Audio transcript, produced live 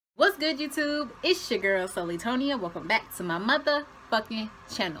good, YouTube? It's your girl SolelyTonia. Welcome back to my motherfucking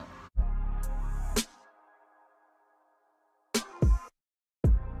channel.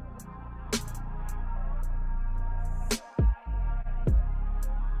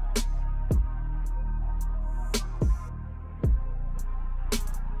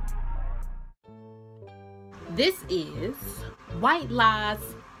 This is White Lies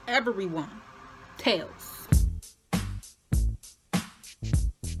Everyone Tells.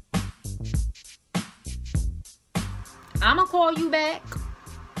 I'ma call you back.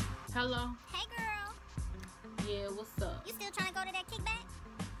 Hello? Hey girl. Yeah, what's up? You still trying to go to that kickback?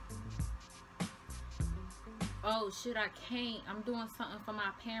 Oh shit, I can't. I'm doing something for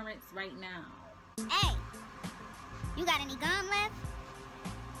my parents right now. Hey, you got any gum left?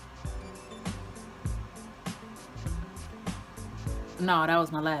 No, that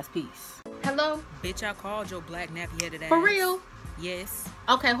was my last piece. Hello? Bitch, I called your black nappy-headed ass. For real? Yes.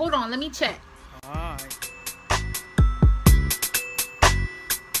 Okay, hold on. Let me check. Alright.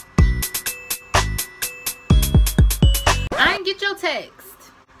 I didn't get your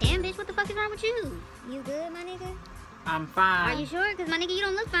text. Damn, bitch, what the fuck is wrong with you? You good, my nigga? I'm fine. Are you sure? Because my nigga, you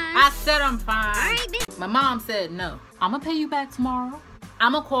don't look fine. I said I'm fine. Alright, bitch. My mom said no. I'm gonna pay you back tomorrow.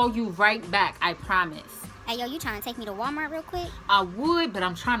 I'm gonna call you right back, I promise. Hey, yo, you trying to take me to Walmart real quick? I would, but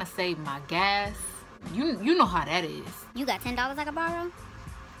I'm trying to save my gas. You know how that is. You got $10 I can borrow?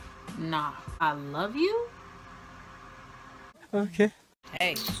 Nah, I love you. Okay.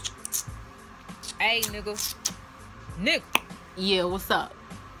 Hey. Hey, nigga. Nigga. Yeah, what's up?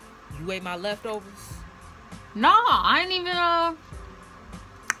 You ate my leftovers? Nah, I didn't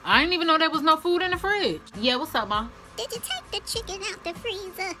even know there was no food in the fridge. Yeah, what's up, Ma? Did you take the chicken out the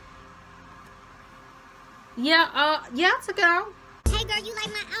freezer? Yeah, I took it out. Hey, girl, you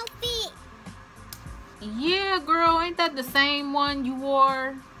like my outfit? Yeah, girl, ain't that the same one you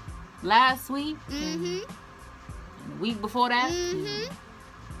wore last week? Mm-hmm. And the week before that? Mm-hmm.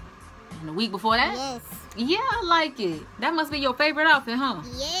 And the week before that? Yes. Yeah, I like it. That must be your favorite outfit, huh?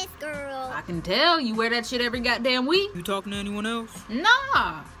 Yes, girl. I can tell you wear that shit every goddamn week. You talking to anyone else?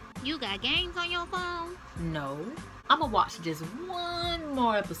 Nah. You got games on your phone? No. I'ma watch just one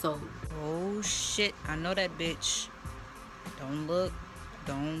more episode. Oh, shit. I know that bitch. Don't look.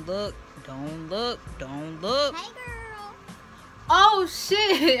 Don't look. Don't look. Don't look. Hey, girl. Oh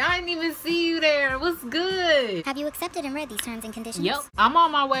shit, I didn't even see you there. What's good? Have you accepted and read these terms and conditions? Yep, I'm on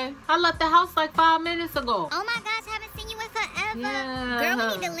my way. I left the house like 5 minutes ago. Oh my gosh, haven't seen you in forever. Yeah. Girl,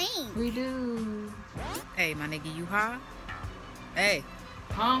 we need to link. We do. Hey, my nigga, you high? Hey,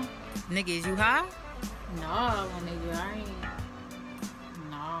 Huh? nigga, is you high? No, my nigga, I ain't.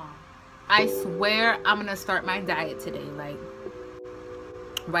 No. I swear I'm gonna start my diet today. Like,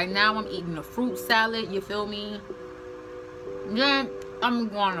 right now I'm eating a fruit salad, you feel me? Then I'm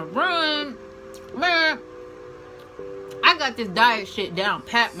gonna run. Man, I got this diet shit down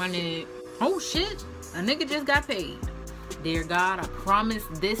pat, my nigga. Oh shit, a nigga just got paid. Dear God, I promise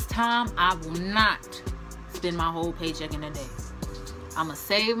this time I will not spend my whole paycheck in a day. I'ma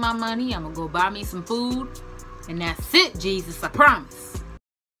save my money, I'ma go buy me some food, and that's it, Jesus, I promise.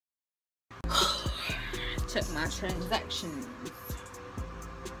 Check my transactions.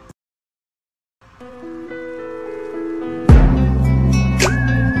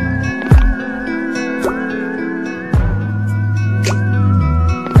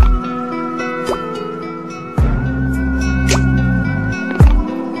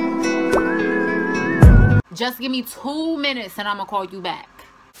 Just give me 2 minutes and I'm gonna call you back.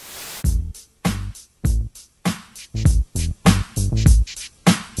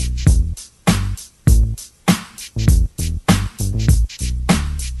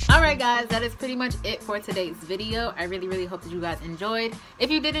 Alright guys, that is pretty much it for today's video. I really hope that you guys enjoyed.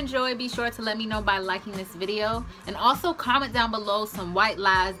 If you did enjoy, be sure to let me know by liking this video. And also comment down below some white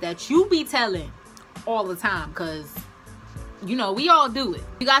lies that you be telling all the time, because you know, we all do it.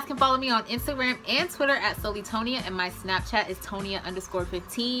 You guys can follow me on Instagram and Twitter at SolelyTonia, and my Snapchat is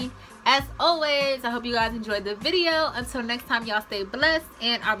Tonia_15. As always, I hope you guys enjoyed the video. Until next time, y'all stay blessed,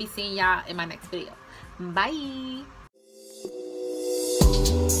 and I'll be seeing y'all in my next video. Bye.